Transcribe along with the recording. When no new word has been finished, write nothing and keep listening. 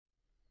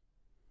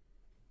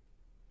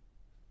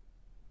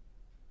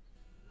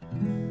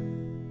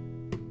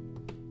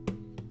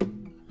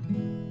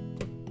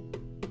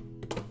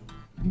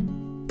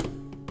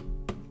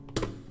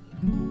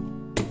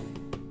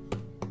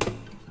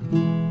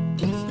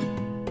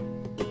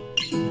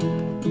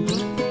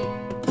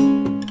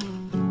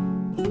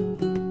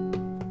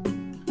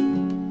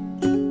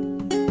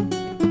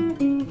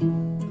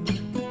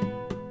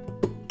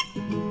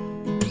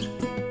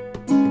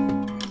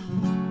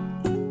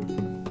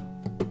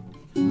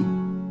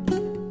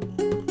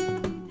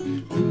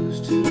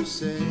to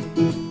say?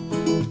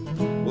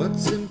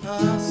 What's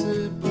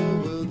impossible,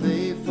 well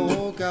they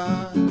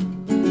forgot.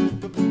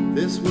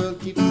 This world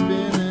keeps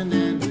spinning,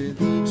 and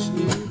with each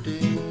new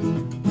day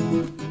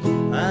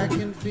I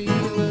can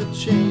feel a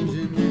change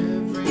in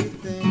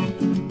everything.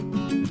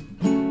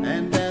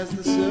 And as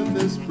the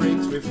surface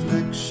breaks,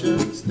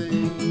 reflections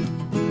fade,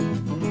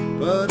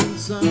 but in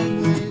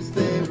some ways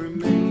they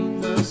remain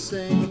the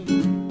same.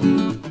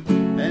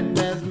 And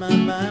as my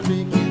mind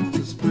begins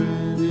to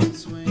spread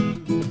its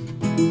wings,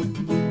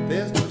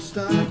 there's no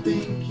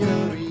stopping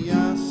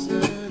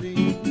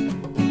curiosity.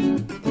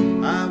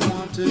 I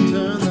want to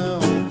turn the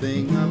whole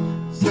thing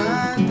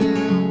upside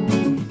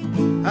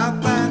down.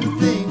 I'll find the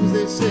things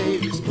they say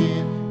just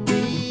can't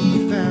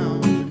be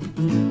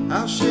found.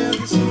 I'll share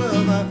this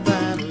love I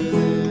find with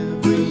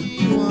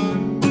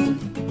everyone.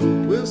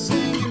 We'll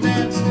sing and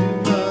dance to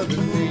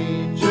Mother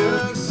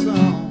Nature's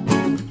song.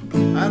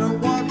 I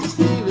don't want this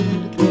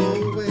feeling to go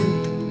away.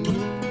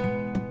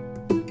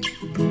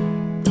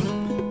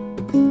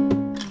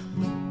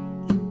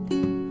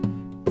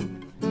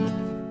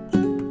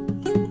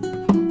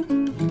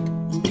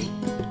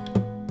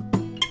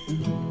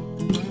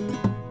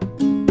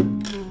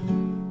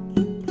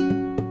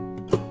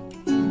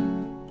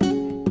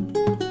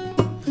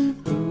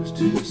 Who's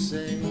to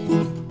say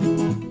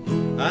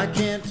I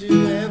can't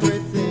do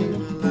everything?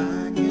 Well,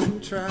 I can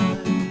try.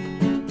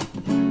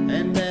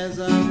 And as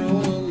I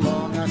roll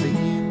along, I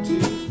begin to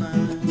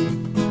find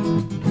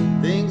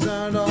things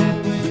aren't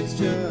always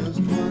just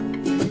what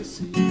they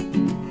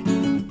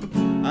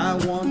seem. I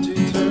want to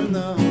turn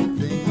the whole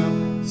thing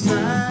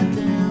upside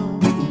down.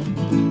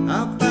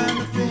 I'll find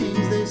the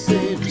things they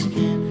say just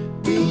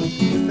can't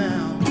be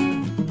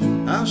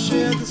found. I'll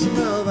share this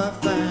love I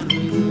find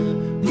with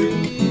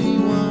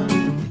everyone.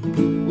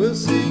 We'll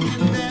sing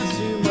and dance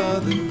to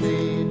Mother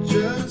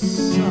Nature's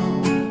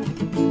song.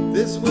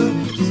 This world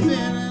keeps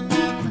spinning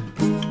and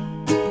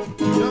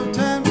no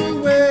time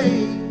to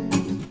wait.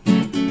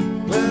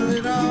 Well,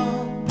 it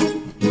all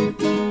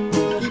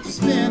keeps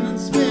spinning,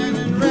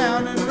 spinning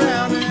round and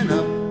round and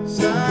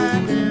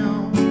upside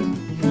down.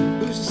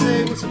 Who's to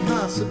say what's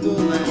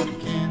impossible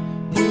and can't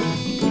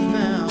be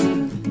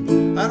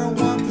found? I don't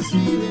want this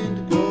feeling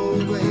to go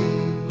away.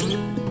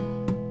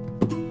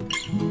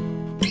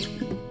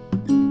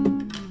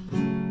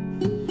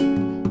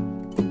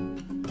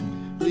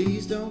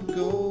 Please don't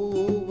go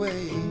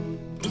away.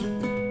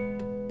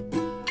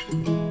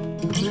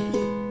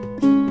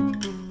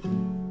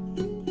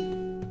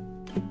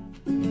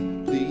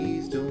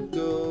 Please don't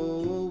go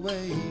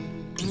away.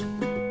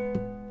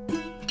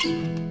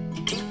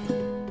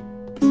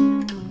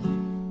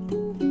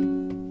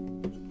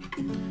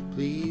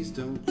 Please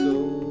don't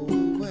go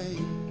away.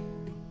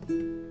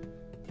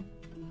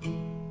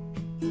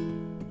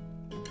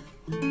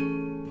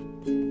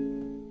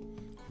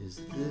 Is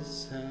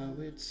this how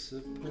it's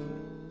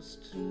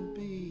supposed to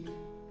be?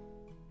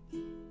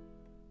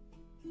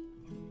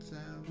 It's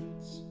how